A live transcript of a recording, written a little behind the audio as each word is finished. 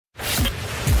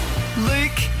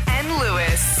Luke and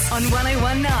Lewis on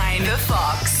 1019 The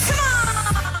Fox. Come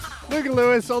on! Luke and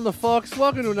Lewis on the Fox.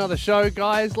 Welcome to another show,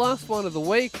 guys. Last one of the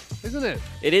week, isn't it?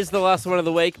 It is the last one of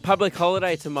the week. Public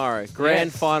holiday tomorrow.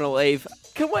 Grand final eve.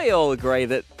 Can we all agree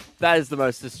that that is the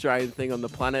most Australian thing on the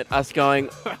planet? Us going,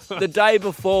 the day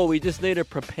before, we just need to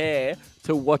prepare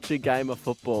to watch a game of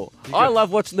football. I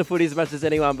love watching the footy as much as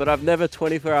anyone, but I've never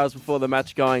 24 hours before the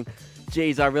match going,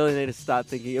 geez, I really need to start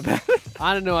thinking about it.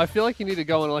 I don't know. I feel like you need to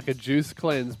go on like a juice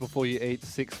cleanse before you eat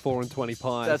 6, 4 and 20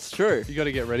 pies. That's true. You got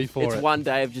to get ready for it. It's one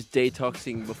day of just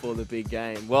detoxing before the big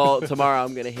game. Well, tomorrow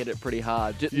I'm going to hit it pretty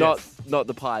hard. Yes. Not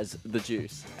the pies, the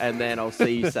juice. And then I'll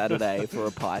see you Saturday for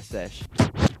a pie sesh.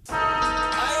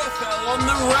 AFL on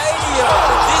the radio.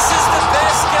 This is the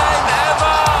best game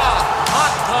ever.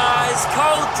 Hot pies,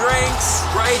 cold drinks,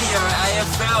 Radio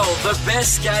AFL, the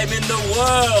best game in the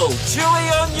world. Chewy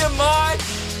on your mic.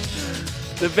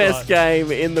 The best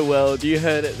game in the world. You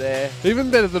heard it there. Even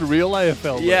better than real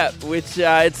AFL. Luke. Yeah, which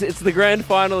it's the grand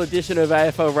final edition of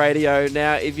AFL Radio.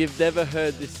 Now, if you've never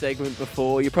heard this segment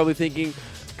before, you're probably thinking,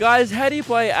 guys, how do you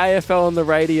play AFL on the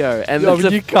radio? And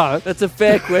you can't. That's a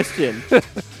fair question.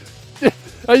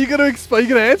 Are you going to explain? Are you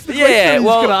going to answer the question? Or are you just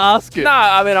going to ask it? No,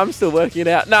 I mean, I'm still working it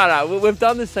out. No, we've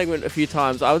done this segment a few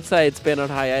times. I would say it's been on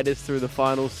hiatus through the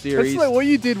final series. That's like what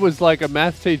you did was like a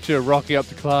math teacher rocking up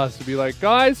to class to be like,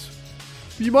 guys,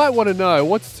 you might want to know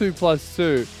what's 2 plus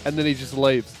 2, and then he just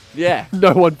leaves. Yeah.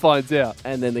 No one finds out.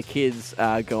 And then the kids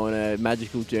go on a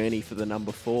magical journey for the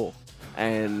number 4.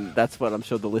 And that's what I'm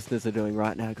sure the listeners are doing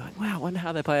right now, going, wow, I wonder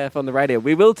how they play AFL on the radio.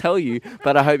 We will tell you,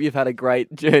 but I hope you've had a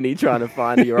great journey trying to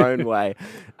find your own way.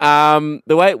 The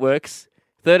way it works,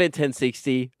 13, 10,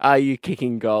 60, are you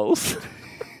kicking goals?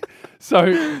 So,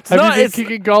 have you been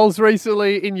kicking goals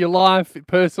recently in your life,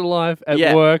 personal life,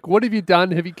 at work? What have you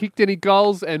done? Have you kicked any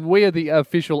goals? And we are the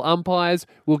official umpires.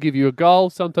 We'll give you a goal.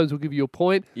 Sometimes we'll give you a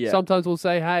point. Yeah. Sometimes we'll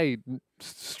say, hey,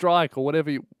 strike or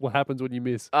whatever what happens when you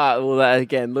miss.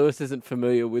 Again, Lewis isn't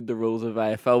familiar with the rules of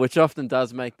AFL, which often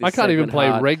does make this I can't even play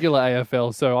hard. regular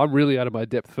AFL, so I'm really out of my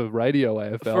depth for radio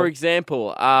AFL. For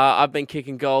example, I've been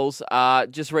kicking goals.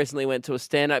 Just recently went to a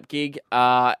stand-up gig,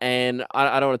 and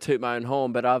I don't want to toot my own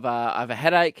horn, but I've a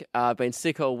headache. I've been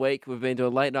sick all week. We've been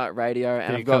doing late night radio,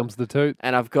 and Here comes the toot.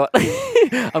 And I've got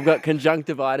I've got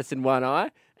conjunctivitis in one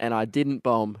eye, and I didn't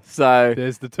bomb. So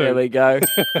there's the toot. There we go.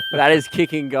 That is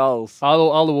kicking goals. I'll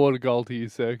award a goal to you,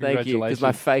 sir. Thank you, Congratulations. because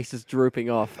my face is drooping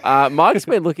off. Mike's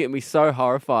been looking at me so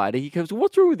horrified. He goes,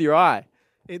 "What's wrong with your eye?"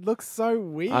 It looks so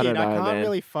weird. I don't know, can't man.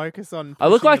 really focus on. I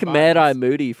look pushing like the Mad Eye buttons.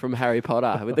 Moody from Harry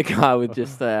Potter with the guy with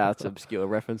just that's an obscure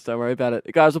reference. Don't worry about it,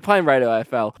 guys. We're playing Radio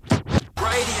AFL.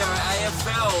 Radio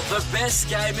AFL, the best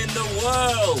game in the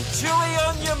world. Chewy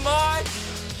on your mic.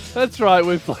 That's right,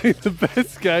 we're playing the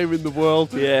best game in the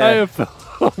world. Yeah.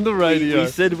 AFL on the radio. We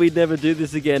said we'd never do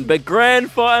this again, but grand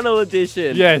final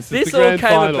edition. Yes, it's this the all grand came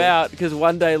final. about because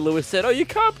one day Lewis said, "Oh, you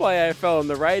can't play AFL on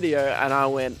the radio," and I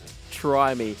went,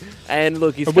 "Try me." And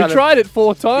look, he's And we tried it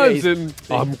 4 times, Yeah, and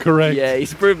I'm correct. Yeah,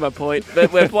 he's proved my point.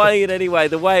 But we're playing it anyway.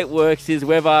 The way it works is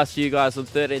we've asked you guys on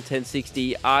 13, 10,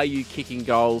 60, are you kicking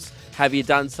goals? Have you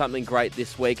done something great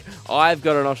this week? I've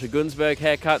got an Osher Gunsberg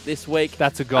haircut this week.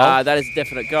 That's a goal. That is a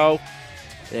definite goal.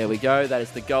 There we go. That is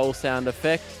the goal sound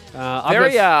effect. I've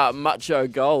Very got- macho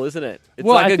goal, isn't it? It's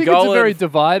well, like I a think goal it's a very of-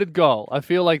 divided goal. I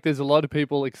feel like there's a lot of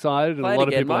people excited and Play a it lot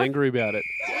again, of people Mike. angry about it.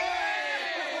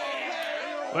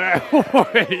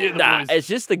 Nah, it's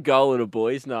just a goal at a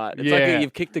boys' night. It's like Yeah.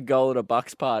 you've kicked a goal at a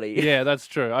Bucks party. Yeah, that's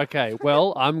true. Okay,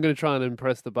 well, I'm going to try and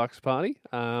impress the Bucks party.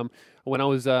 When I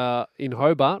was in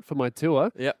Hobart for my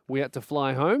tour, Yep. we had to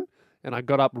fly home, and I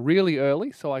got up really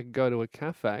early so I could go to a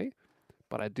cafe,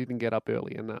 but I didn't get up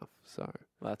early enough. So,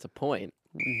 Well, that's a point.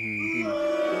 Mm-hmm.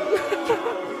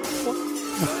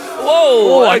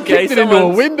 Whoa! I okay, kicked it into a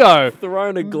someone's window.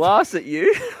 thrown a glass at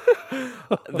you.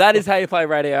 That is how you play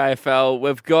Radio AFL.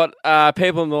 We've got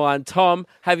people on the line. Tom,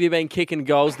 have you been kicking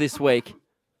goals this week?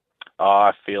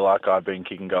 I feel like I've been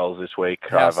kicking goals this week.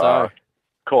 How I've so?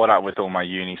 caught up with all my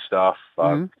uni stuff.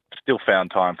 Mhm. I've still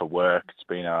found time for work. It's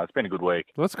been a good week.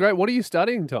 That's great. What are you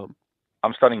studying, Tom?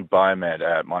 I'm studying biomed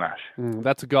at Monash.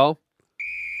 That's a goal.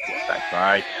 Thanks,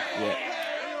 mate.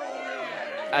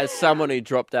 As someone who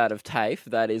dropped out of TAFE,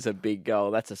 that is a big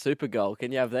goal. That's a super goal.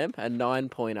 Can you have them? A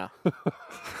 9-pointer.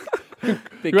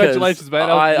 Congratulations, mate.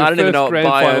 I Your don't even first know what grand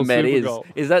final biomed super is. goal.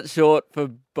 Is that short for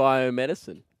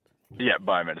biomedicine? Yeah,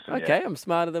 biomedicine. Okay, I'm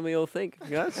smarter than we all think,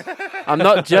 guys. I'm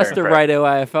not just a Radio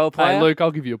AFL player. Hey, Luke,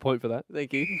 I'll give you a point for that.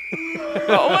 Thank you.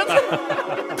 Oh, what?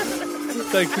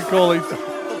 Thanks for calling.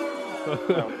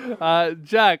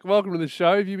 Jack, welcome to the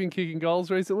show. Have you been kicking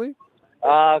goals recently?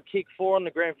 Kick 4 in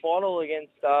the grand final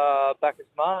against Bacchus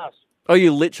Mars. Oh,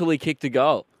 you literally kicked a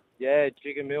goal. Yeah,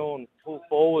 jig a mill and pull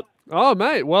forward. Oh,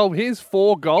 mate. Well, here's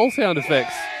 4 goal sound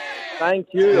effects. Thank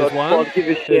you. There's I'd one. like to give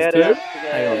a There's shout two. out to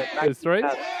Hang on. There's 3.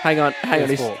 Hang on.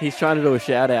 There's 4. He's trying to do a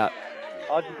shout out.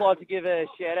 I'd just like to give a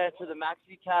shout out to the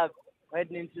Maxi Cab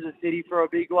heading into the city for a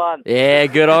big one. Yeah,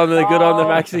 good on the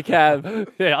Maxi Cab.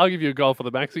 Yeah, I'll give you a goal for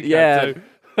the Maxi Cab Yeah. too.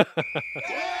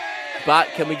 But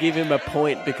can we give him a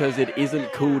point because it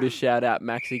isn't cool to shout out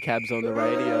Maxi Cabs on the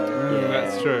radio? Yeah,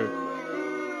 That's true.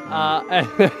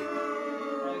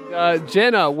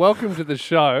 Jenna, welcome to the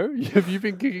show. Have you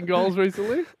been kicking goals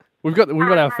recently? We've got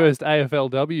our first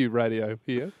AFLW radio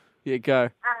here. Yeah, go.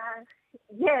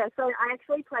 Yeah, so I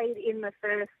actually played in the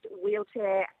first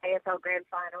wheelchair AFL Grand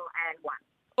Final and won.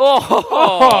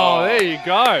 Oh, there you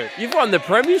go. You've won the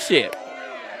premiership.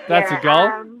 That's Yeah, a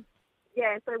goal.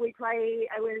 Yeah, so it was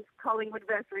Collingwood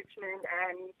versus Richmond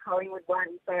and Collingwood won.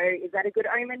 So is that a good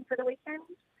omen for the weekend?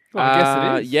 Well, I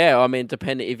guess it is. Yeah, I mean,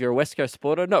 depending if you're a West Coast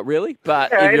supporter, not really,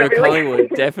 but No, if you're a not really. Collingwood,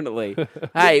 definitely.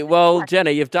 Hey, well,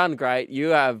 Jenna, you've done great. You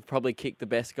have probably kicked the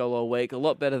best goal all week, a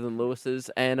lot better than Lewis's.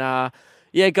 And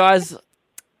yeah, guys,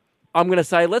 I'm going to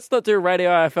say let's not do Radio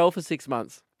AFL for 6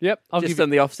 months. Yep. I'll Just give you, in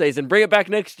the off season. Bring it back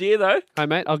next year, though. hey,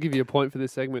 mate, I'll give you a point for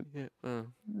this segment. Yeah.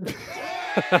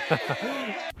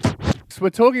 So we're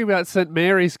talking about St.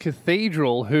 Mary's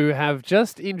Cathedral, who have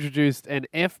just introduced an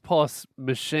FPOS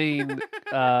machine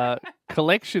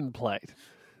collection plate.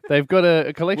 They've got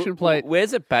a collection plate.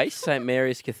 Where's it based? St.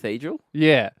 Mary's Cathedral?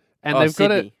 Yeah. And Oh, they've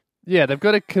Sydney. they've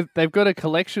got a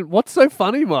collection. What's so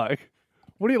funny, Mike?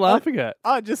 What are you laughing at?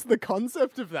 Oh, just the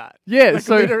concept of that. Yeah, Like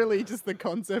so literally just the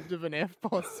concept of an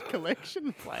FPOS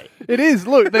collection plate. it is.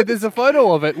 Look, there's a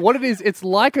photo of it. What it is, it's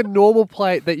like a normal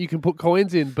plate that you can put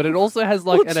coins in, but it also has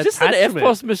like Well, an it's just an attachment.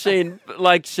 FPOS machine,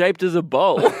 like shaped as a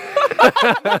bowl.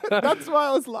 That's why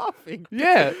I was laughing.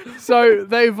 Yeah, so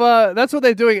they've that's what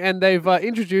they're doing, and they've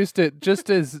introduced it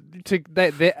just as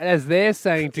as they're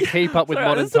saying to keep up with Sorry,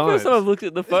 modern this is the times. first time I've looked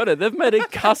at the photo. They've made a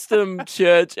custom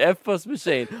church FPOS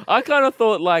machine. I kind of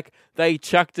thought like they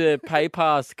chucked a pay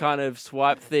pass kind of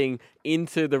swipe thing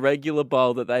into the regular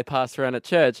bowl that they pass around at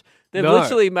church. They've No.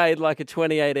 literally made like a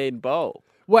 2018 bowl.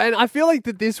 Well, and I feel like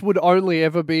that this would only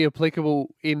ever be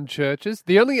applicable in churches.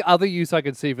 The only other use I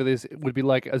could see for this would be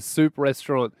like a soup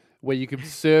restaurant where you could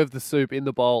serve the soup in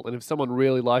the bowl, and if someone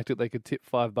really liked it, they could tip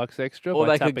 $5 extra. Or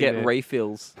by they could tapping get their-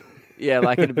 refills. Yeah,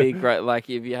 like it'd be great. Like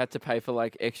if you had to pay for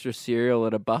like extra cereal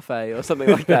at a buffet or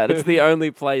something like that. It's the only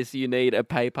place you need a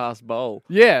pay pass bowl.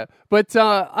 Yeah, but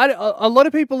a lot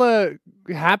of people are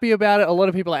happy about it. A lot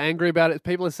of people are angry about it.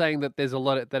 People are saying that there's a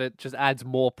lot that it just adds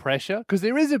more pressure because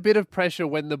there is a bit of pressure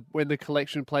when the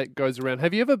collection plate goes around.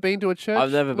 Have you ever been to a church?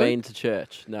 I've never Luke? been to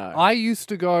church. No. I used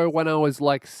to go when I was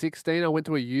like 16. I went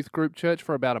to a youth group church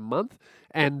for about a month.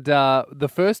 And the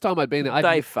first time I'd been there,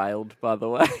 They failed, by the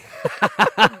way.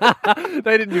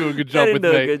 they didn't do a good job They with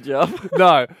didn't do me. a good job.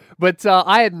 No, but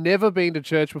I had never been to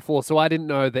church before, so I didn't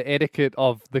know the etiquette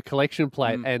of the collection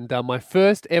plate. And my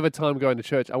first ever time going to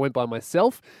church, I went by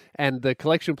myself, and the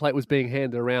collection plate was being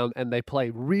handed around, and they play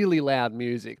really loud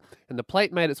music. And the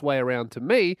plate made its way around to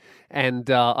me, and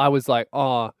I was like,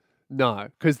 oh, no,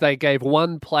 because they gave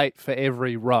one plate for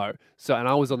every row. So, and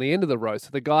I was on the end of the row. So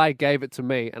the guy gave it to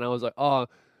me, and I was like, oh,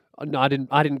 no, I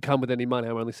didn't come with any money.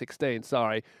 I'm only 16.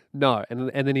 Sorry. No. And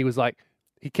then he was like,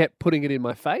 he kept putting it in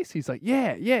my face. He's like,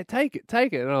 yeah, take it.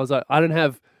 And I was like, I don't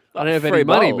have any Free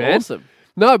money, bowl, man. Awesome.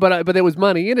 No, but there was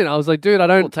money in it. I was like, dude,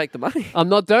 We'll take the money. I'm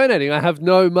not donating. I have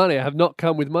no money. I have not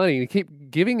come with money. And he kept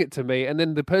giving it to me. And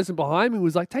then the person behind me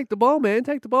was like, take the bowl, man,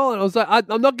 take the bowl. And I was like,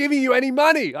 I'm not giving you any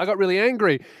money. I got really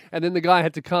angry. And then the guy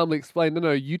had to calmly explain,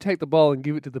 no, you take the bowl and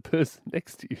give it to the person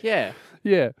next to you. Yeah.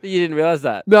 Yeah. You didn't realise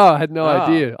that? No, I had no Ah.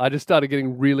 idea. I just started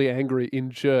getting really angry in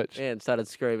church. Yeah, and started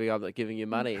screaming, I'm not giving you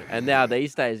money. And now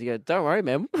these days, you go, don't worry,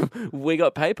 man. We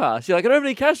got pay pass. You're like, I don't have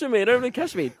any cash on me.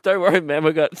 Don't worry, man.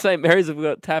 We've got St. Mary's, we've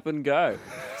got tap and go.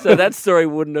 So that story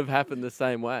wouldn't have happened the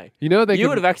same way. You know, You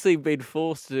would have actually been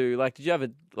forced to, like, did you have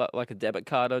a debit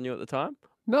card on you at the time?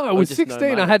 No, I Or was just no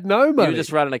 16. I money? had no You money. were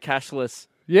just running a cashless.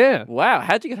 Yeah. Wow,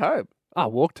 how'd you get home? I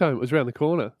walked home. It was around the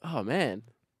corner. Oh, man.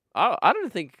 I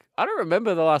don't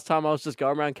remember the last time I was just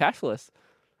going around cashless.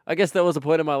 I guess there was a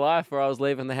point in my life where I was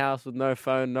leaving the house with no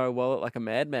phone, no wallet, like a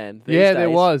madman. These Yeah, there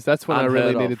days, was. That's when I really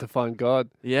unheard of. needed to find God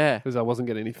Yeah, because I wasn't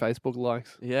getting any Facebook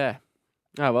likes. yeah.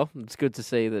 Oh, well, it's good to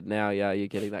see that now, yeah, you're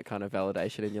getting that kind of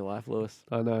validation in your life, Lewis.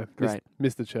 I know. Great.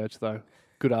 Missed the church, though.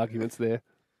 Good arguments there.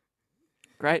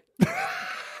 Great.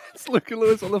 It's Luke and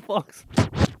Lewis on the Fox.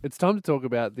 It's time to talk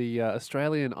about the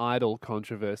Australian Idol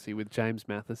controversy with James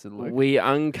Matheson, Luke. We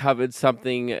uncovered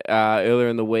something earlier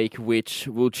in the week which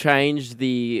will change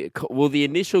the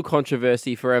initial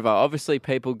controversy forever. Obviously,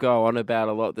 people go on about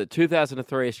a lot. The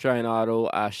 2003 Australian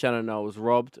Idol, Shannon Noll was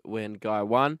robbed when Guy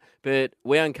won. But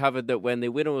we uncovered that when the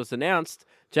winner was announced,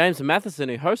 James Matheson,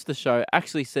 who hosts the show,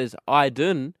 actually says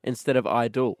 "I-dun" instead of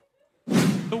 "I-dul."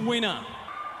 The winner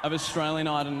of Australian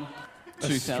Idol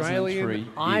 2003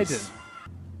 is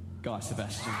Guy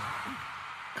Sebastian.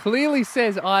 Clearly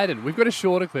says Iden. We've got a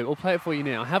shorter clip. We'll play it for you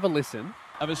now. Have a listen.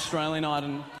 Of Australian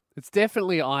Idol. It's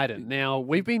definitely Iden. Now,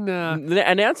 we've been...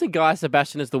 Announcing Guy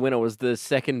Sebastian as the winner was the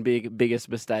second biggest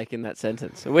mistake in that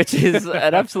sentence, which is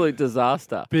an absolute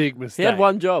disaster. Big mistake. He had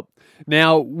one job.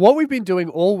 Now, what we've been doing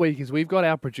all week is we've got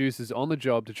our producers on the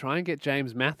job to try and get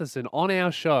James Matheson on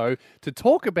our show to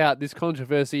talk about this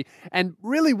controversy. And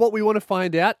really what we want to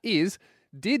find out is,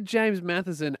 did James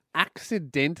Matheson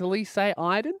accidentally say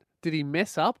Iden? Did he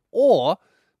mess up? Or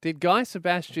did Guy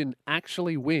Sebastian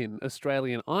actually win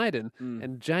Australian Idol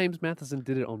and James Matheson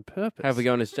did it on purpose? Have we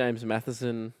gone as James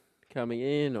Matheson coming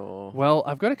in, or? Well,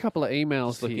 I've got a couple of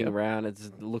emails just looking here. around, it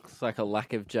looks like a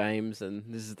lack of James, and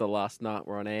this is the last night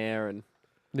we're on air. And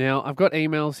now, I've got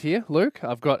emails here, Luke.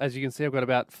 I've got, as you can see, I've got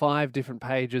about 5 different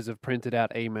pages of printed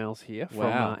out emails here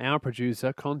from our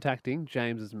producer contacting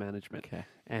James's management. Okay.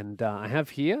 And I have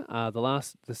here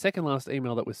the second last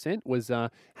email that was sent was,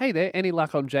 "Hey there, any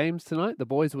luck on James tonight? The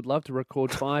boys would love to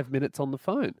record 5 minutes on the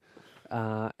phone."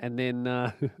 And then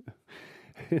that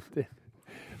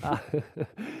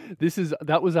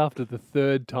was after the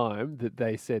third time that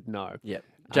they said no. Yep.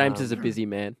 James is a busy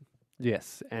man.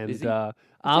 Yes, and Is he?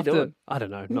 after I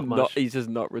don't know, not much. He's just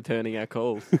not returning our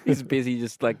calls. He's busy,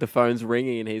 just like the phone's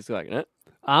ringing, and he's like, "No."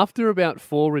 After about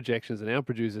 4 rejections, and our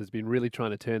producer has been really trying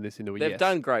to turn this into a yes. They've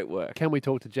done great work. Can we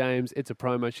talk to James? It's a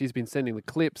promo. She's been sending the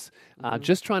clips,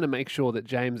 just trying to make sure that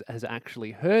James has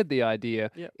actually heard the idea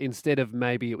instead of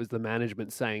maybe it was the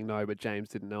management saying no, but James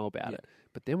didn't know about it.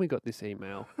 But then we got this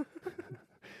email.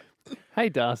 "Hey,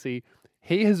 Darcy.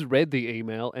 He has read the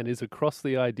email and is across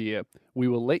the idea. We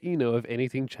will let you know if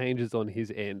anything changes on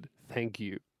his end. Thank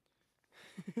you."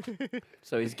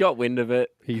 So he's got wind of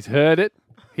it. He's heard it.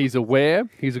 He's aware.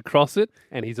 He's across it.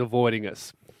 And he's avoiding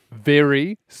us.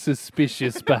 Very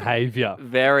suspicious behaviour.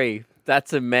 Very.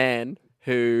 That's a man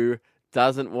who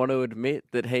doesn't want to admit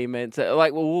that he meant to.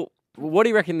 Like, well, what do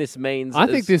you reckon this means? I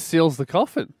think this seals the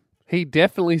coffin. He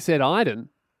definitely said Iden.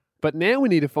 But now we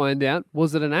need to find out,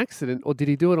 was it an accident or did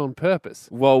he do it on purpose?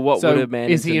 Well, what would a man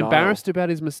is he denial? embarrassed about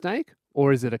his mistake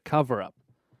or is it a cover-up?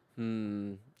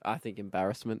 I think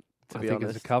embarrassment, to be I think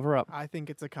honest. it's a cover-up. I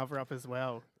think it's a cover-up as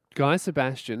well. Guy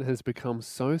Sebastian has become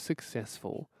so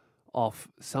successful off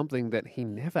something that he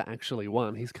never actually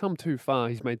won. He's come too far.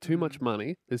 He's made too much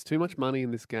money. There's too much money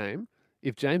in this game.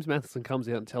 If James Matheson comes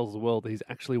out and tells the world that he's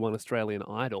actually won Australian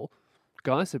Idol,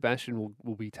 Guy Sebastian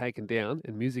will be taken down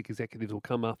and music executives will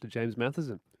come after James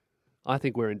Matheson. I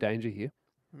think we're in danger here.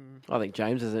 I think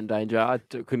James is in danger. I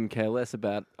couldn't care less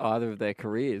about either of their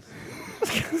careers.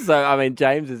 So, I mean,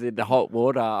 James is in hot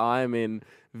water. I'm in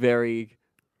very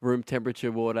room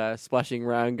temperature water, splashing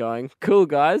around going, "Cool,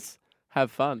 guys,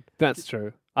 have fun." That's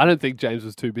true. I don't think James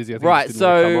was too busy. I think he just didn't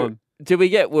want to come on. Did we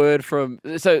get word from...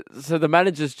 So the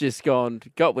manager's just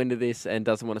got wind of this and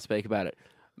doesn't want to speak about it.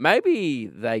 Maybe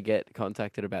they get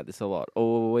contacted about this a lot,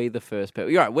 or were we the first people?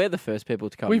 You're right, we're the first people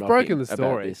to come. We've broken the about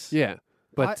story, this. yeah,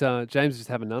 but James is just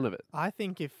having none of it. I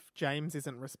think if James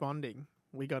isn't responding,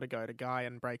 we got to go to Guy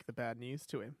and break the bad news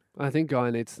to him. I think Guy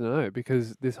needs to know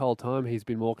because this whole time he's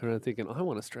been walking around thinking, "I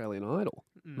want Australian Idol,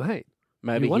 mate."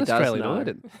 Maybe you won he does Australian know.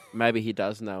 Idol. Maybe he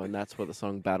does know, and that's what the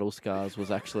song "Battle Scars"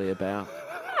 was actually about.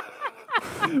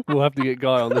 We'll have to get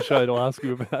Guy on the show to ask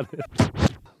you about it.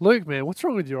 Luke, man, what's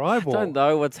wrong with your eyeball? I don't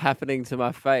know what's happening to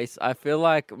my face. I feel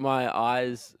like my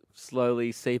eyes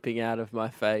slowly seeping out of my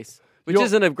face, which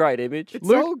isn't a great image. It's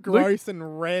all gross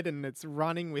and red and it's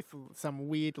running with some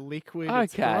weird liquid. Okay.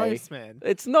 It's gross, man.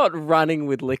 It's not running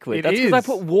with liquid. It That's because I is.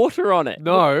 put water on it.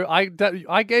 No,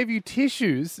 I gave you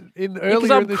tissues earlier Because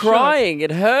in I'm the crying.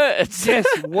 It hurts. show. Yes,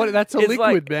 that's a It's liquid,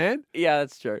 like- man. Yeah,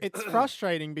 that's true. It's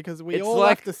frustrating because we It's all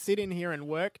like- have to sit in here and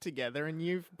work together, and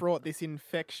you've brought this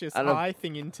infectious And I've eye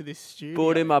thing into this studio.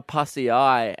 Brought in my pussy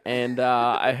eye, and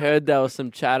I heard there was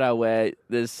some chatter where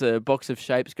there's a box of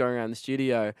shapes going around the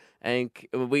studio, and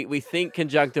we think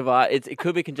conjunctivitis. It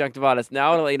could be conjunctivitis. Now I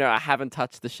want to let you know I haven't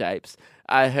touched the shapes.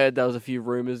 I heard there was a few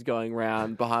rumours going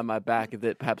around behind my back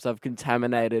that perhaps I've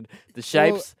contaminated the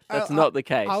shapes. That's not the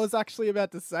case. I was actually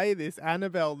about to say this.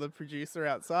 Annabelle, the producer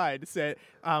outside, said,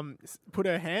 put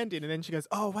her hand in, and then she goes,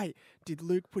 "Oh wait, did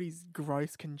Luke put his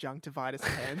gross conjunctivitis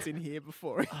hands in here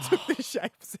before he took the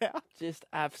shapes out?" Just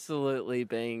absolutely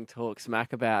being talked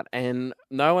smack about, and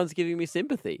no one's giving me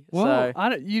sympathy. Well,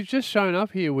 so you've just shown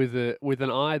up here with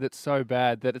an eye that's so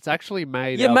bad that it's actually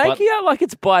made. You're making out like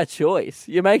it's by choice.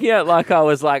 You're making out like I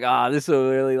was like, this will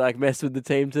really like mess with the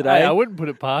team today. Hey, I wouldn't put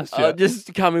it past you. I'll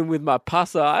just come in with my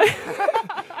pus eye.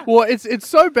 Well, it's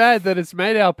so bad that it's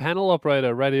made our panel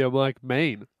operator, Radio Mike,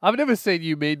 mean. I've never seen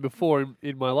you mean before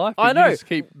in my life. I know. You just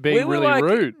keep being really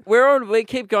rude. We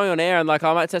keep going on air, and like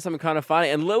I might say something kind of funny,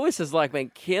 and Lewis has like been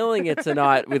killing it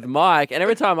tonight with Mike. And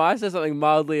every time I say something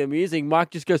mildly amusing, Mike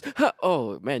just goes,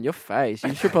 "Oh man, your face.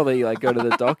 You should probably like go to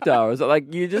the doctor." Or is it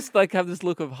like you just like have this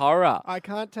look of horror? I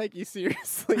can't take you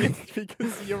seriously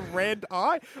because your red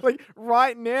eye, like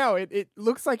right now, it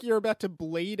looks like you're about to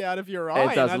bleed out of your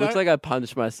eye. It does. It looks like I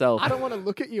punched myself. I don't want to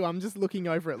look at you. I'm just looking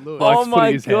over at Lewis. Oh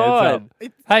my God.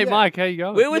 Hey, Mike, how you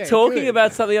going? We were talking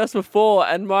about something else before,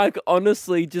 and Mike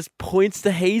honestly just points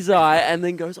to his eye and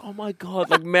then goes, "Oh my God,"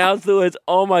 like mouths the words,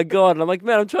 "Oh my God." And I'm like,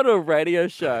 man, I'm trying to do a radio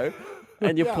show,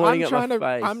 and you're pointing at my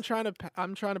face. I'm trying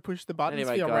to push the buttons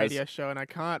for your radio show, and I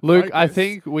can't. Luke, focus. I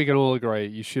think we can all agree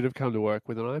you should have come to work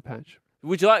with an eye patch.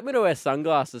 Would you like me to wear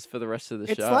sunglasses for the rest of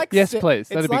the show? Like yes, please.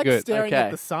 That'd be good. It's like staring at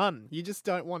the sun. You just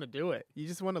don't want to do it. You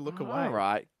just want to look away. All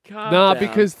right. No,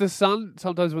 because the sun,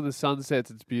 sometimes when the sun sets,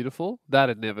 it's beautiful.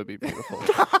 That'd never be beautiful.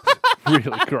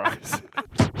 Really gross.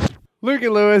 Luke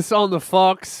and Lewis on the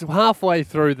Fox, halfway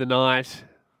through the night.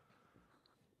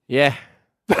 Yeah.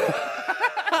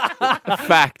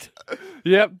 Fact.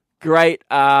 Yep. Great.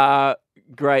 I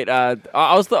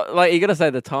was like, you got to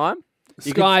say the time?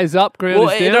 Sky is up,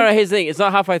 ground is down. No, here's the thing. It's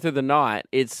not halfway through the night.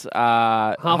 It's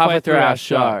halfway through our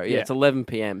show. Yeah, it's 11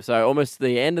 p.m. So almost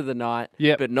the end of the night,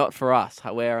 but not for us.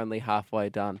 We're only halfway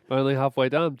done. Only halfway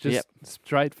done. Just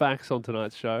straight facts on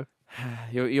tonight's show.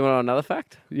 You want another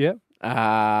fact? Yep.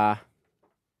 Nah.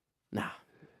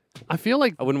 I feel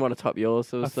like I wouldn't want to top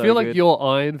yours. I feel like your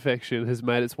eye infection has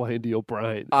made its way into your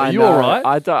brain. Are you all right?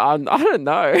 I don't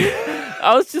know.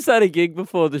 I was just at a gig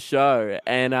before the show,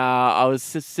 and I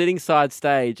was just sitting side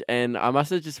stage, and I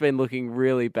must have just been looking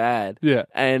really bad. Yeah.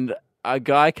 And a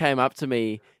guy came up to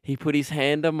me. He put his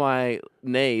hand on my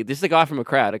knee. This is a guy from a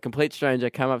crowd, a complete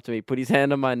stranger, came up to me, put his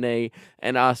hand on my knee,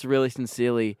 and asked really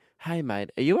sincerely, "Hey,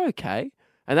 mate, are you okay?"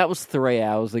 And that was 3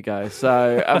 hours ago.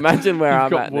 So imagine where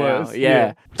I'm at now.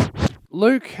 Yeah.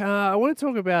 Luke, I want to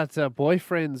talk about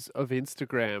boyfriends of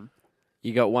Instagram.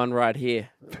 You got one right here.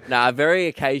 A very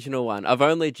occasional one. I've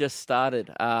only just started.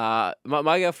 My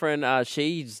girlfriend,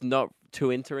 she's not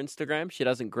too into Instagram. She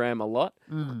doesn't gram a lot.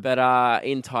 But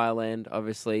in Thailand,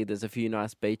 obviously, there's a few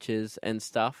nice beaches and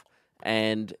stuff.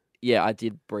 And yeah, I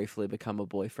did briefly become a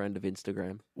boyfriend of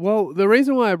Instagram. Well, the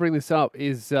reason why I bring this up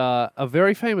is a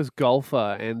very famous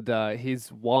golfer and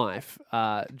his wife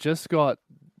just got,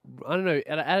 I don't know,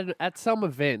 at some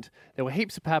event, there were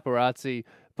heaps of paparazzi,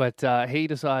 but he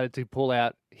decided to pull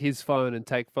out his phone and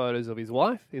take photos of his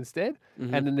wife instead.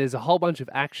 Mm-hmm. And then there's a whole bunch of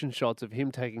action shots of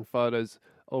him taking photos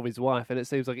of his wife. And it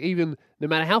seems like even no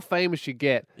matter how famous you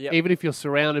get, even if you're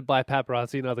surrounded by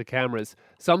paparazzi and other cameras,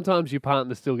 sometimes your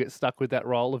partner still gets stuck with that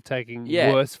role of taking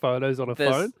worse photos on a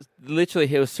phone. Literally,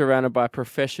 he was surrounded by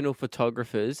professional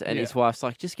photographers, and his wife's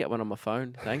like, "Just get one on my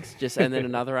phone, thanks." And then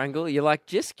another angle. You're like,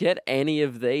 just get any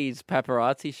of these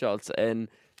paparazzi shots, and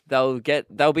they'll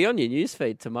be on your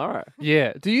newsfeed tomorrow.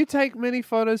 Yeah. Do you take many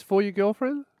photos for your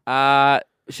girlfriend?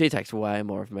 She takes way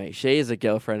more of me. She is a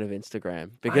girlfriend of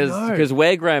Instagram because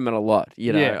we're gramming a lot.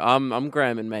 You know, I'm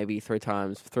gramming maybe 3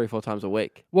 or 4 times a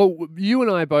week. Well, you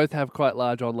and I both have quite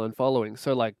large online followings,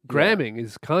 so like gramming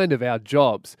is kind of our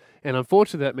jobs, and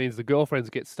unfortunately that means the girlfriends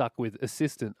get stuck with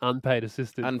unpaid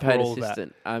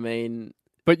assistant. I mean.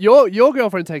 But your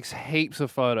girlfriend takes heaps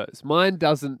of photos. Mine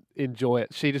doesn't enjoy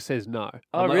it. She just says no.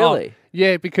 Oh, really?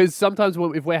 Yeah, because sometimes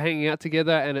if we're hanging out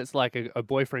together and it's like a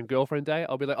boyfriend-girlfriend day,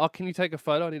 I'll be like, "Oh, can you take a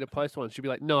photo? I need to post one." She'll be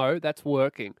like, "No, that's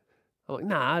working." I'm like,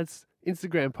 "Nah, it's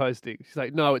Instagram posting." She's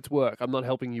like, "No, it's work. I'm not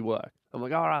helping you work." I'm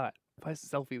like, "All right, post a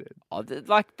selfie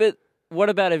then." But what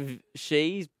about if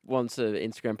she wants an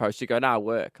Instagram post to go, "Nah,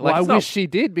 work"? Well, I wish she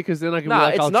did, because then I can be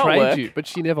like, "I'll trade you." But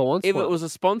she never wants one. If it was a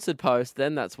sponsored post,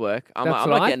 then that's work. I'm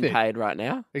not getting paid right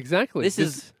now. Exactly.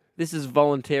 This is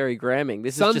voluntary gramming.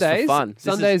 This is just for fun.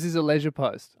 Sundays is a leisure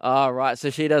post. Oh, right. So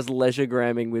she does leisure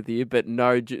gramming with you, but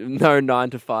no 9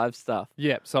 to 5 stuff.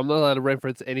 Yeah. So I'm not allowed to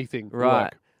reference anything. Right.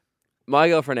 Work. my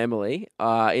girlfriend Emily,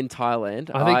 in Thailand.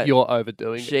 I think you're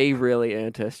overdoing it. She really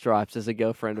earned her stripes as a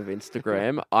girlfriend of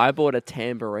Instagram. I bought a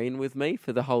tambourine with me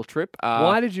for the whole trip.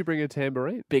 Why did you bring a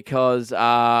tambourine? Because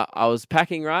I was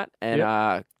packing right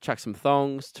and chucked some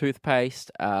thongs,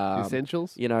 toothpaste,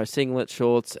 essentials. Singlet,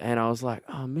 shorts, and I was like,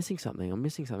 I'm missing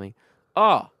something.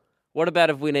 Oh, what about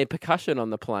if we need percussion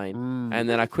on the plane? And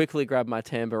then I quickly grabbed my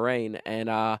tambourine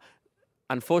and.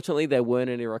 Unfortunately, there weren't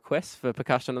any requests for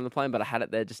percussion on the plane, but I had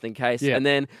it there just in case. Yeah. And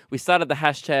then we started the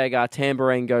hashtag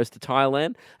tambourine goes to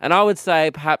Thailand. And I would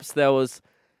say perhaps there was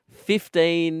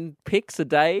 15 pics a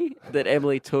day that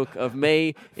Emily took of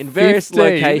me in various 15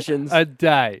 locations. a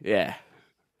day. Yeah.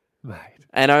 Mate.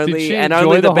 And only she and enjoy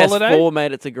only the best holiday? 4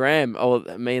 made it to Graham. Oh,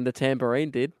 me and the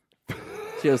tambourine did.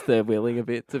 She was third wheeling a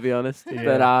bit, to be honest. Yeah.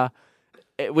 But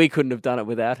we couldn't have done it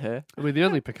without her. I mean, the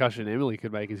only percussion Emily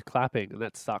could make is clapping, and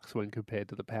that sucks when compared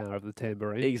to the power of the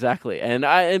tambourine. Exactly,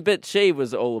 but she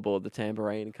was all aboard the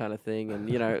tambourine kind of thing,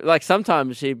 and like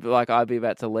sometimes I'd be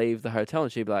about to leave the hotel,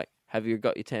 and she'd be like, "Have you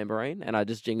got your tambourine?" And I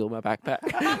just jingle my backpack.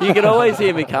 You could always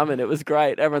hear me coming. It was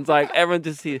great. Everyone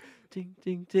just hear ding,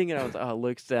 ding, ding, and I was like, "Oh,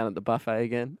 Luke's down at the buffet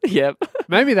again." Yep.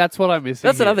 Maybe that's what I'm missing.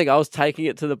 That's another thing. I was taking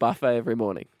it to the buffet every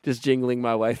morning, just jingling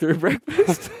my way through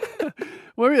breakfast.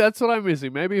 Maybe that's what I'm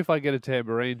missing. Maybe if I get a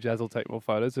tambourine, Jazz will take more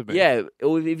photos of me. Yeah,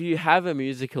 or if you have a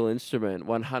musical instrument,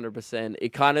 100%, it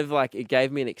kind of it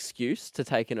gave me an excuse to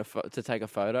take a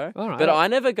photo. All right. But I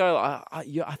never go.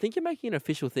 I think you're making an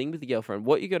official thing with your girlfriend.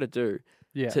 What you got to do?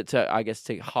 Yeah.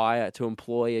 To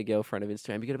employ a girlfriend of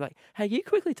Instagram, you got to be like, "Hey, can you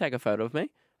quickly take a photo of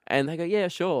me?" And they go, "Yeah,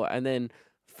 sure." And then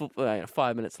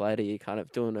 5 minutes later, you're kind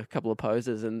of doing a couple of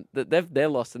poses, and they're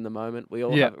lost in the moment.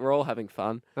 We're all having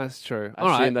fun. That's true.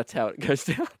 I assume that's how it goes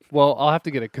down. Well, I'll have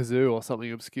to get a kazoo or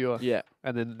something obscure. Yeah.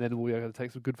 And then we're going to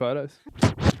take some good photos.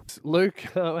 Luke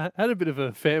had a bit of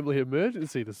a family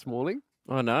emergency this morning.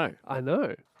 Oh, no. I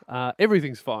know.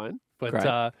 Everything's fine. But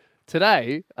Great.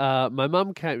 today, my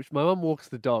mum walks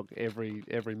the dog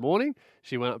every morning.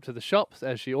 She went up to the shops,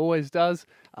 as she always does,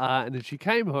 and then she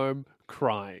came home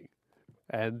crying.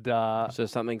 And so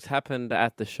something's happened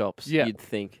at the shops, you'd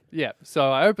think. Yeah.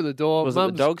 So I opened the door. Was it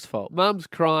the dog's fault? Mum's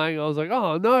crying. I was like,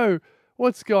 oh, no,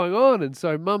 what's going on? And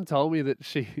so Mum told me that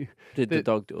Did the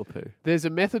dog do a poo? There's a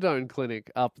methadone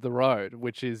clinic up the road,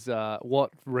 which is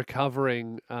what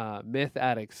recovering meth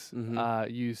addicts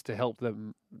use to help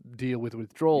them deal with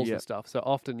withdrawals and stuff. So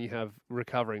often you have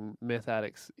recovering meth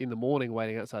addicts in the morning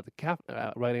waiting outside the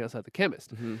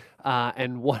chemist.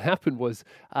 And what happened was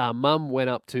Mum went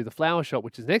up to the flower shop,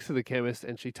 which is next to the chemist,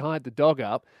 and she tied the dog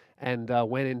up and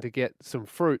went in to get some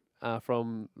fruit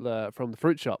from the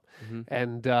fruit shop.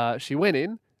 And she went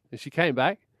in and she came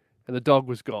back and the dog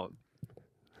was gone.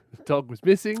 The dog was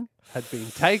missing, had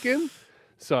been taken.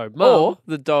 So Mum... Or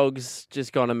the dog's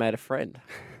just gone and made a friend.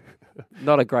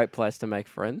 Not a great place to make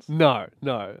friends. No.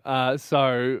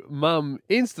 So Mum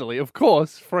instantly, of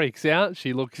course, freaks out.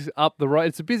 She looks up the road.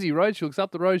 It's a busy road. She looks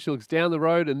up the road. She looks down the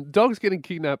road. And dogs getting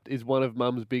kidnapped is one of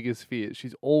Mum's biggest fears.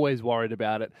 She's always worried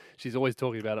about it. She's always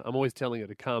talking about it. I'm always telling her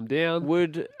to calm down.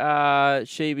 Would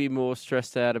she be more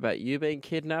stressed out about you being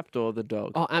kidnapped or the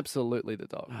dog? Oh, absolutely the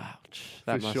dog. Ouch.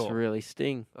 That must sure. really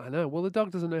sting. I know. Well, the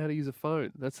dog doesn't know how to use a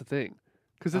phone. That's the thing.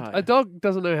 Because a dog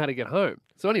doesn't know how to get home.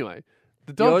 So anyway...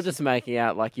 You're just making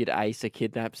out like you'd ace a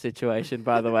kidnap situation,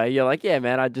 by the way. You're like, yeah,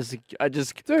 man, I just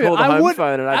call the home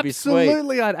phone and I'd be sweet.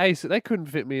 Absolutely, I'd ace it. They couldn't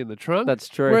fit me in the trunk. That's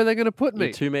true. Where are they going to put me?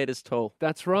 You're 2 meters tall.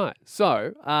 That's right.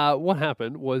 So what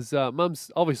happened was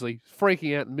Mum's obviously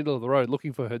freaking out in the middle of the road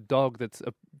looking for her dog that's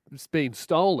been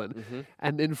stolen.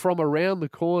 And then from around the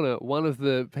corner, one of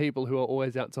the people who are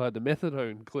always outside the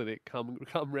methadone clinic come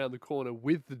around the corner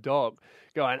with the dog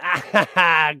going,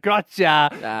 gotcha.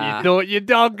 You thought your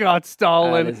dog got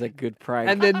stolen. That is a good prank.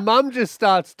 And then Mum just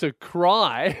starts to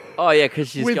cry. Oh, yeah, because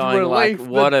she's going relief. like,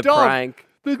 what a prank.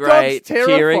 The Great. dog's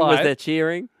terrified. Cheering? Was there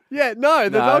cheering? Yeah, no,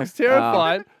 the dog's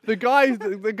terrified. The guy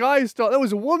who stole, there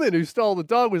was a woman who stole the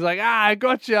dog, was like, I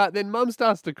gotcha. Then Mum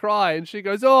starts to cry and she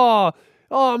goes, oh,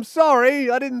 I'm sorry.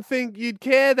 I didn't think you'd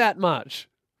care that much.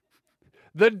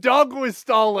 The dog was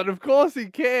stolen. Of course he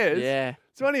cares. Yeah.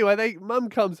 So anyway, Mum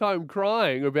comes home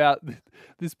crying about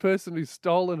this person who's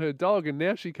stolen her dog, and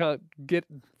now she can't get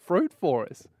fruit for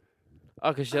us.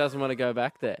 Oh, because she doesn't want to go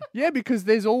back there. Yeah, because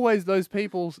there's always those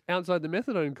people outside the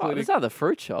methadone clinic. Oh, there's other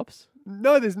fruit shops.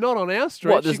 No, there's not on our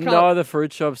street. What, there's no other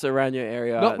fruit shops around your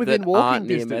area not within that walking aren't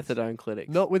distance. near methadone clinics?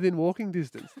 Not within walking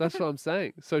distance. That's what I'm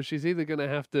saying. So she's either going to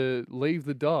have to leave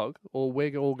the dog or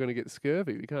we're all going to get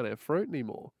scurvy. We can't have fruit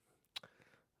anymore.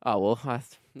 Oh, well,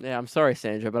 I'm sorry,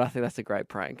 Sandra, but I think that's a great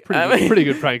prank. Pretty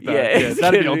good prank, though. Yeah,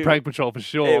 That'd be on Prank Patrol for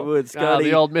sure. It would, Scotty.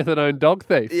 The old methadone dog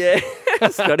thief. Yeah,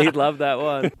 Scotty'd love that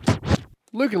one.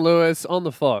 Luke and Lewis on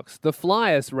the Fox. The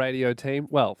Flyers radio team,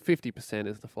 50%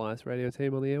 is the Flyers radio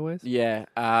team on the airways. Yeah,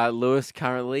 Lewis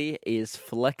currently is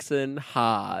flexing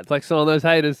hard. Flexing on those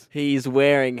haters. He's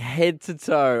wearing head to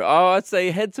toe, I'd say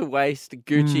head to waist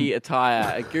Gucci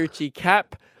attire, a Gucci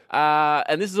cap.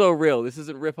 And this is all real. This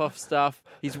isn't rip-off stuff.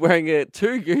 He's wearing 2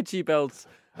 Gucci belts.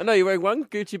 Oh, no, you're wearing one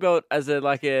Gucci belt as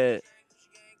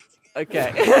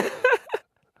Okay.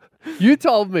 You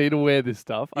told me to wear this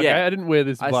stuff. Okay, Yeah. I didn't wear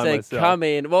this by I myself. said, come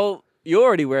in. Well, you're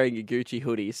already wearing your Gucci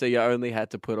hoodie, so you only had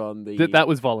to put on the... That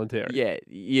was voluntary. Yeah,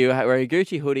 you wearing a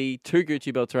Gucci hoodie, 2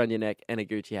 Gucci belts around your neck, and a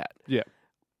Gucci hat. Yeah.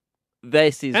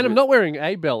 This is... And I'm not wearing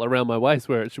a belt around my waist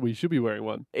where we should be wearing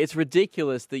one. It's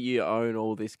ridiculous that you own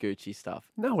all this Gucci stuff.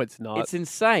 No, it's not. It's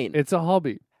insane. It's a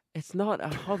hobby. It's not a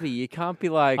hobby. You can't be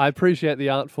like... I appreciate the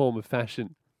art form of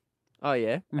fashion. Oh,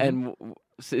 yeah? Mm-hmm. And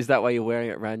so is that why you're wearing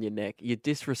it around your neck? You're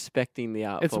disrespecting the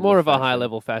art It's form more of a fashion.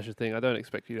 high-level fashion thing. I don't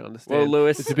expect you to understand. Well,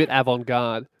 Lewis... It's a bit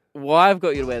avant-garde. Why I've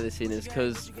got you to wear this in is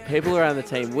because people around the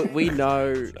team, we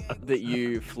know that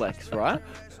you flex, right?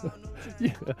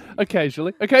 Yeah,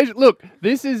 occasionally. Look,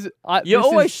 this is... You're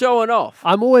always showing off.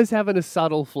 I'm always having a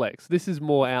subtle flex. This is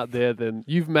more out there than...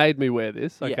 You've made me wear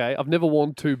this, okay? Yeah. I've never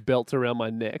worn 2 belts around my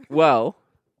neck. Well,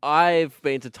 I've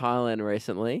been to Thailand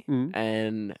recently,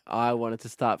 and I wanted to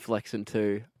start flexing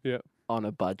too on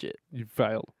a budget. You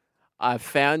failed. I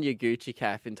found your Gucci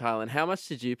cap in Thailand. How much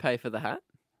did you pay for the hat?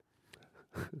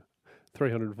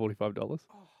 $345.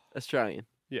 Australian.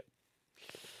 Yeah.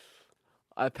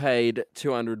 I paid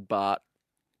 200 baht.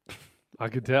 I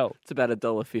could tell. It's about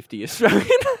 $1.50 Australian.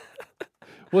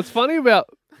 What's funny about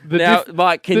the now,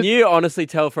 Mike, can you honestly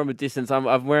tell from a distance?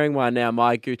 I'm wearing mine now,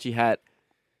 my Gucci hat.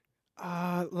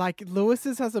 Like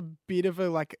Lewis's has a bit of a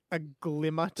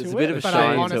glimmer to There's it, a bit of a but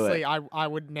shine to honestly, it. I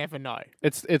would never know.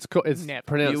 It's Never.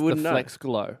 pronounced You the wouldn't know. Flex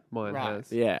Glow. Mine Right.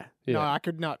 has. Yeah. Yeah. No, I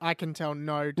could not. I can tell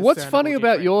no. What's funny discernible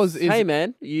about yours difference. is Hey,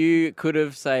 man, you could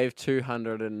have saved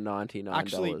 $299.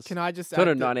 Actually, can I just add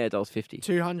that $298.50.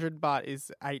 200 baht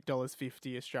is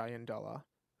 $8.50 Australian dollar.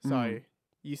 So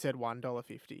you said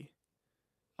 $1.50.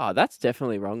 Oh, that's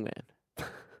definitely wrong, man.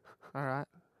 All right.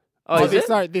 Oh, is it?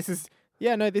 No, this is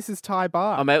this is Thai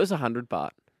baht. Oh, mate, it was 100 baht.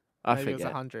 I Maybe forget. it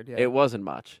was 100. Yeah. It wasn't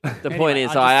much. The Anyway, point is,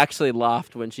 I I just- actually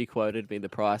laughed when she quoted me the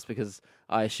price because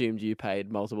I assumed you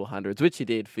paid multiple hundreds, which you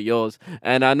did for yours.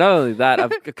 And not only that,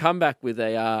 I've come back with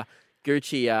a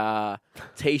Gucci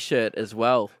T-shirt as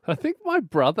well. I think my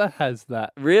brother has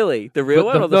that. Really? The real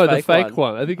But one or the no, fake the fake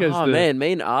one. I think it's Oh, man,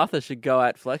 me and Arthur should go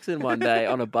out flexing one day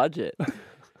on a budget.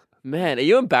 Man, are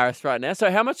you embarrassed right now?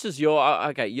 So how much does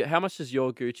how much does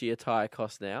your Gucci attire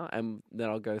cost now? And then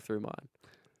I'll go through mine.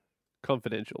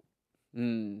 Confidential.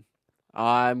 I'm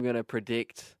going to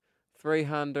predict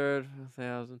 300,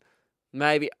 1,000,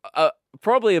 maybe,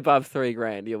 probably above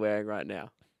 $3,000 you're wearing right now.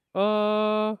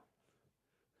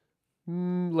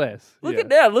 Less. Look yeah. at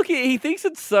now. Look, he thinks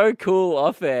it's so cool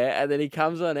off air, and then he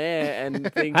comes on air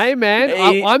and thinks, Hey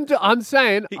man, I'm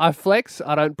saying I flex.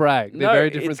 I don't brag. They're no, very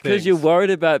different it's because things. you're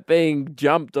worried about being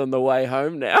jumped on the way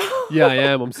home now. Yeah, I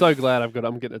am. I'm so glad I'm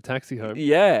getting a taxi home.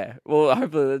 Yeah. Well,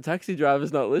 hopefully the taxi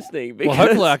driver's not listening. Because Well,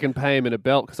 hopefully I can pay him in a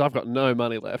belt because I've got no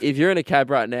money left. if you're in a cab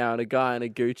right now and a guy in a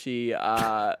Gucci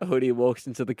hoodie walks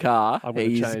into the car, I'm gonna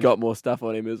he's change. got more stuff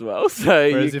on him as well. So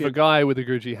Whereas you if can- a guy with a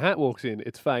Gucci hat walks in,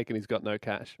 it's fake and he's got no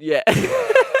cash. Yeah.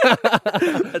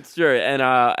 That's true. And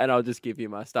I'll just give you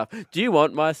my stuff. Do you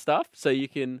want my stuff so you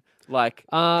can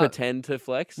pretend to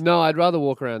flex? No, I'd rather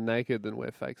walk around naked than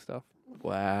wear fake stuff.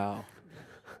 Wow.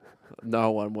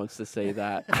 No one wants to see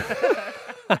that.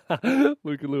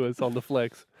 Luke Lewis on the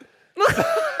flex.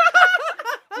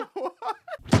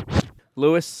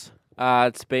 Lewis,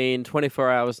 it's been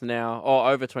 24 hours now, or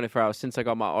over 24 hours since I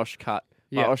got my Osh cut.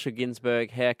 My Yeah. Osher Ginsberg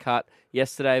haircut.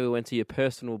 Yesterday we went to your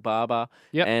personal barber.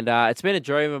 Yep. And it's been a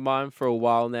dream of mine for a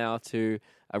while now to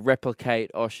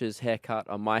replicate Osher's haircut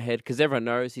on my head because everyone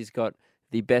knows he's got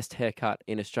the best haircut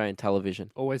in Australian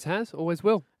television. Always has, always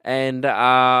will. And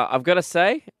I've got to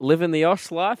say, living the Osh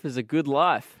life is a good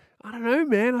life. I don't know,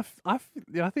 man.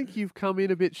 I think you've come in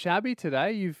a bit shabby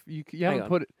today. You haven't on.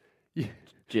 put it.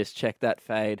 Just check that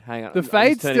fade. Hang on. The I'm just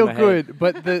fade's turning still my head. good,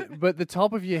 but the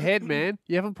top of your head, man,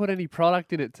 you haven't put any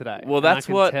product in it today. Well, and I that's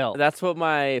can what tell. that's what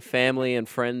my family and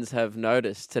friends have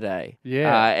noticed today.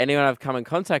 Yeah. Anyone I've come in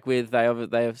contact with, they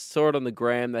have saw it on the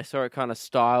gram. They saw it kind of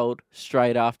styled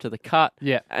straight after the cut.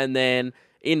 Yeah. And then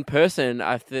in person,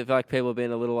 I feel like people have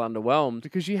been a little underwhelmed.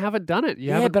 Because you haven't done it. You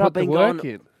Yeah, haven't but put I've the been work gone-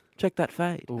 in. check that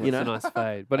fade. Ooh, you it's know, a nice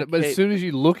fade. But as soon as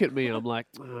you look at me, I'm like,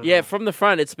 yeah, from the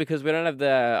front, it's because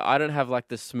I don't have like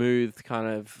the smooth kind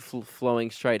of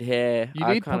flowing straight hair. You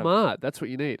need pomade. That's what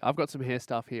you need. I've got some hair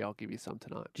stuff here. I'll give you some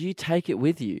tonight. Do you take it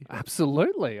with you?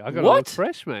 Absolutely. I got What? to look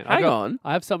fresh, mate. Hang on.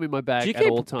 I have some in my bag Do you at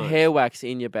all keep times. hair wax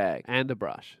in your bag? And a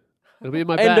brush. It'll be in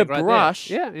my And bag a right brush?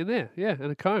 there. Yeah, in there. Yeah,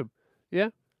 and a comb. Yeah.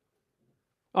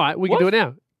 All right, we can do it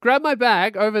now. Grab my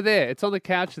bag over there. It's on the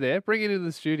couch there. Bring it into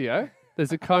the studio.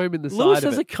 There's a comb in the Lewis side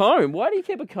of has it. a comb. Why do you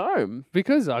keep a comb?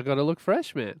 Because I got to look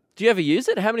fresh, man. Do you ever use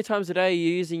it? How many times a day are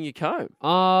you using your comb?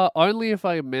 Only if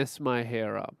I mess my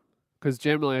hair up. Because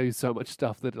generally I use so much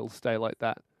stuff that it'll stay like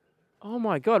that. Oh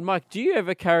my God, Mike! Do you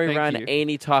ever carry Thank around you.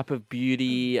 any type of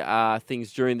beauty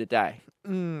things during the day?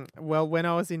 Well, when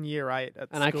I was in year 8 at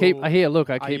And school,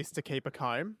 I used to keep a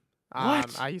comb.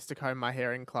 What? I used to comb my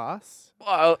hair in class.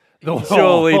 Well,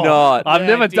 surely not. I've Yeah,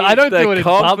 never. I did. I don't The do it in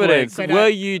public. confidence. But Were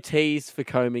you teased for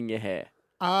combing your hair?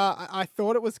 I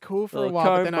thought it was cool for a Oh, while,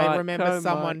 but comb, then Mike, I remember comb,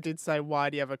 someone Mike. did say,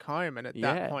 "Why do you have a comb?" And at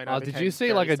Yeah. that point, I Did became you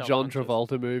see like very a John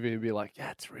self-conscious. Travolta movie and be like,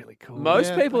 yeah, it's really cool.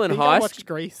 Most people I in think high I watched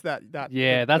school. Grease that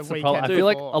Yeah, that's the problem. I weekend feel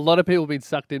like before. a lot of people have been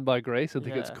sucked in by Grease and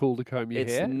think it's Yeah. cool to comb your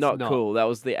It's hair. not cool. That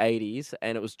was the 80s,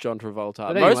 and it was John Travolta.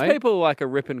 But Most anyway. people are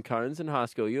ripping cones in high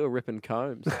school. You were ripping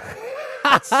combs.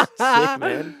 That's sick,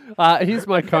 man. Here's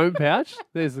my comb pouch.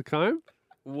 There's the comb.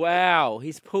 Wow,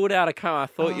 he's pulled out a comb. I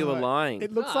thought you were lying.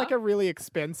 It looks like a really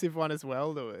expensive one as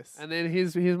well, Lewis. And then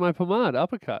here's my pomade,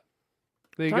 uppercut.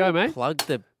 There you Don't go, mate. Plug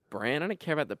the brand. I don't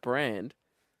care about the brand.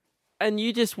 And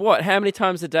you just what? How many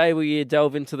times a day will you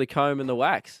delve into the comb and the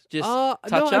wax? Just No,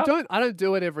 touch up I don't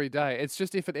do it every day. It's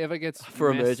just if it ever gets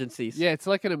for messed- emergencies. Yeah, it's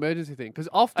like an emergency thing. Because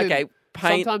often, Okay,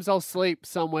 paint. sometimes I'll sleep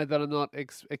somewhere that I'm not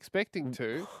expecting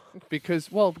to,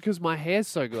 because my hair's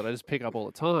so good. I just pick up all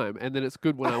the time, and then it's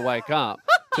good when I wake up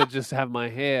to just have my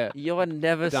hair. You're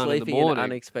never done in the sleeping in morning.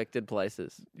 unexpected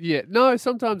places. Yeah, no,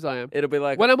 sometimes I am. It'll be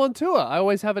like When I'm on tour, I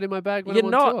always have it in my bag when you're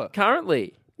I'm not on tour.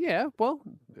 currently. Yeah, well,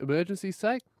 emergency's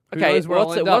sake. Who Okay, knows where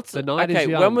I'll end up? The night is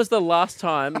young. when was the last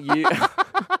time you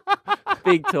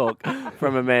big talk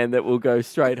from a man that will go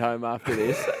straight home after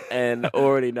this and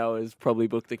already know has probably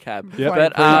booked a cab. Yep.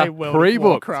 But World of pre-booked.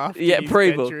 Warcraft Yeah, in his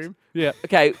pre-booked. bedroom. Yeah.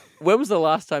 okay, when was the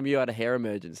last time you had a hair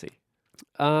emergency?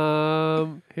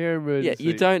 Hair emergency. Yeah,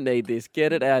 you don't need this.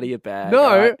 Get it out of your bag. No,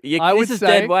 all right? I this would is say-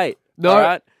 dead weight. No, all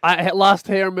right? last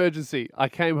hair emergency. I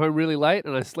came home really late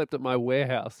and I slept at my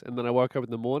warehouse. And then I woke up in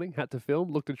the morning, had to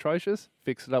film, looked atrocious,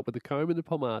 fixed it up with the comb and the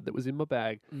pomade that was in my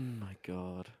bag. Oh my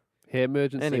god. Hair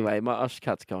emergency. Anyway, my Osh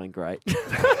cut's going great.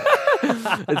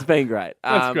 It's been great.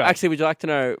 That's great. Actually, would you like to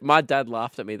know? My dad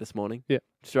laughed at me this morning. Yeah.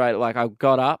 Straight, like I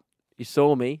got up, he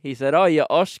saw me, he said, "Oh, your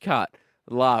Osh cut."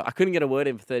 Laugh. I couldn't get a word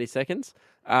in for 30 seconds.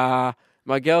 My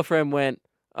girlfriend went,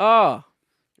 "Oh,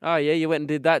 yeah, you went and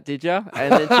did that, did you?"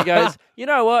 And then she goes, "You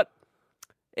know what?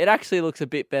 It actually looks a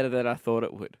bit better than I thought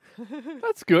it would."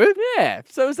 That's good. Yeah.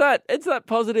 So is that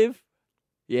positive?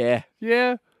 Yeah.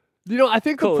 Yeah. You know, I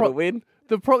think Call the it a win.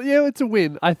 yeah, it's a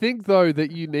win. I think though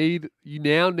that you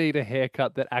now need a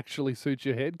haircut that actually suits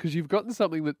your head because you've gotten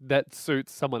something that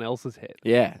suits someone else's head.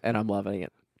 Yeah, and I'm loving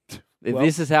it. If Well-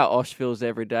 this is how Osh feels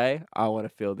every day, I want to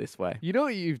feel this way. You know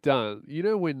what you've done? You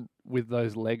know when with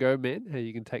those Lego men, how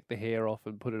you can take the hair off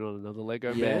and put it on another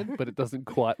Lego Yeah. man, but it doesn't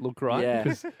quite look right Yeah.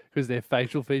 because their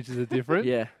facial features are different.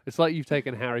 Yeah. It's like you've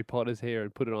taken Harry Potter's hair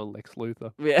and put it on Lex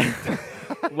Luthor. Yeah.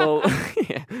 Well,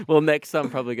 yeah. Well, next I'm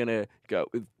probably gonna go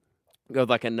with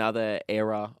like another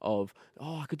era of.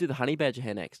 Oh, I could do the honey badger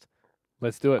hair next.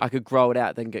 Let's do it. I could grow it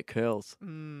out, then get curls.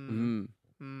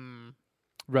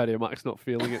 Radio Mike's not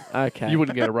feeling it. Okay. You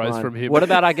wouldn't get a rose Fine. from him. What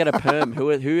about I get a perm? Who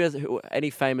has any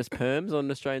famous perms on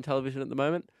Australian television at the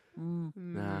moment?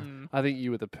 Nah. I think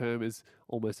you with a perm is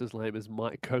almost as lame as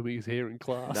Mike combing his hair in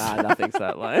class. Nah, nothing's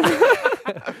that lame.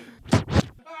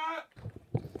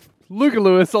 Luca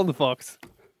Lewis on the Fox.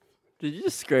 Did you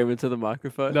just scream into the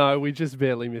microphone? No, we just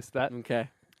barely missed that. Okay.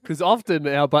 Because often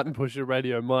our button pusher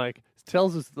radio Mike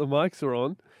tells us the mics are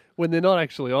on when they're not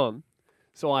actually on.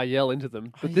 So I yell into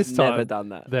them. But this time, never done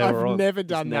that. they I've were on. never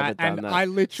done Never that, done and that. I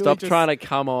literally Stop just, trying to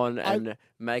come on and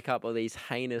make up all these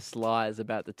heinous lies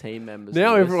about the team members.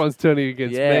 Now Lewis. everyone's turning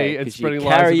against me and 'cause spreading you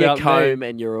carry lies your about comb me.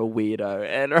 and you're a weirdo.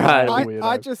 And right, weirdo.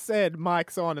 I just said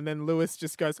Mike's on, and then Lewis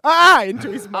just goes into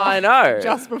his mic. I know.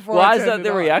 Just before. Why I is that turned the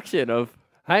it on. reaction of?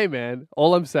 Hey man,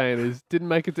 all I'm saying is didn't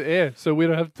make it to air, so we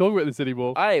don't have to talk about this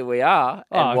anymore. Hey, we are.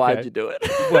 And Oh, why'd okay. you do it?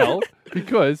 Well,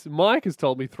 because Mike has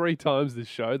told me 3 times this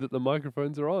show that the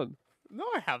microphones are on. No,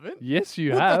 I haven't. Yes,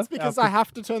 you Well, have. That's because I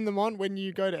have to turn them on when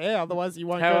you go to air, otherwise you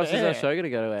won't How go else to is air. our show going to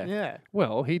go to air? Yeah.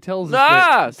 Well, he tells us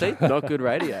that Nah, see, not good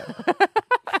radio.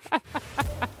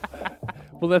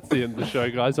 Well, that's the end of the show,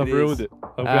 guys. I've It ruined is. it.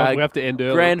 We have to end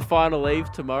early. Grand final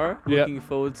eve tomorrow. Yep. Looking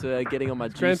forward to getting on my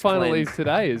juice Grand final cleanse. eve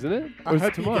today, isn't it? I Or is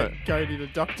hope it tomorrow? you go to the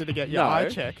doctor to get your No, eye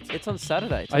checked. it's on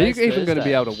Saturday. Are you Today's even going to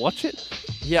be Thursday. able to watch it?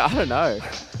 Yeah, I don't know.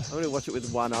 I'm going to watch it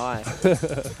with one eye.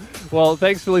 Well,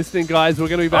 thanks for listening, guys. We're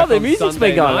going to be back Oh, the on music's Sunday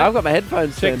been going. night. I've got my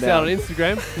headphones Check turned us out down. on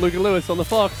Instagram. Luke and Lewis on the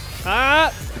Fox.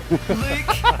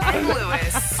 Luke and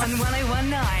Lewis on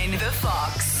 1019 The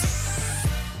Fox.